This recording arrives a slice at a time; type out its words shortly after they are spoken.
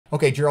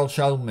Okay, Gerald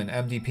Shulman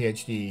MD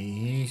Phd.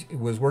 He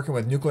was working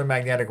with nuclear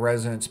magnetic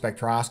resonance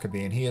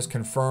spectroscopy, and he has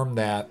confirmed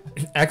that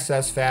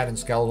excess fat in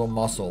skeletal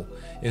muscle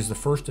is the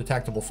first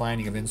detectable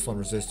finding of insulin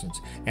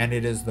resistance, and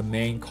it is the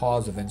main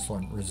cause of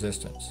insulin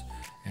resistance.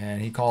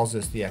 And he calls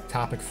this the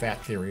ectopic fat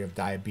theory of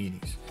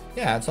diabetes.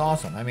 Yeah, it's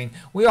awesome. I mean,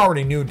 we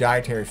already knew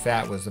dietary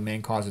fat was the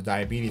main cause of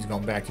diabetes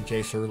going back to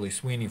J. Shirley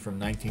Sweeney from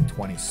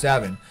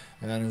 1927.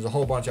 And then there's a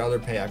whole bunch of other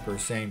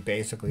papers saying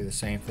basically the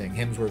same thing.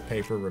 Hemsworth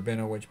paper,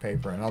 Rabinowitz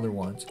paper, and other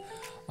ones.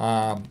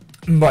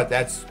 But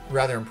that's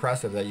rather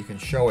impressive that you can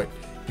show it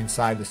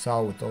inside the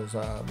cell with those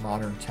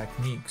modern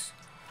techniques.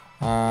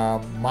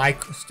 My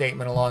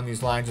statement along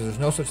these lines is there's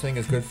no such thing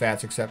as good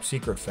fats except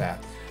secret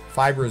fat.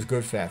 Fiber is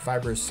good fat.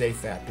 Fiber is safe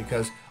fat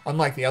because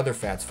unlike the other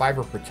fats,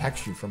 fiber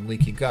protects you from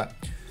leaky gut.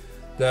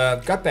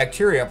 The gut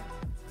bacteria,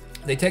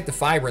 they take the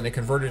fiber and they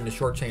convert it into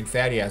short-chain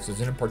fatty acids,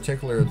 and in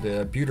particular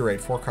the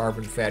butyrate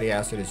 4-carbon fatty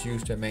acid is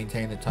used to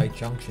maintain the tight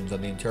junctions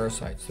of the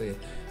enterocytes, the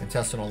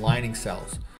intestinal lining cells.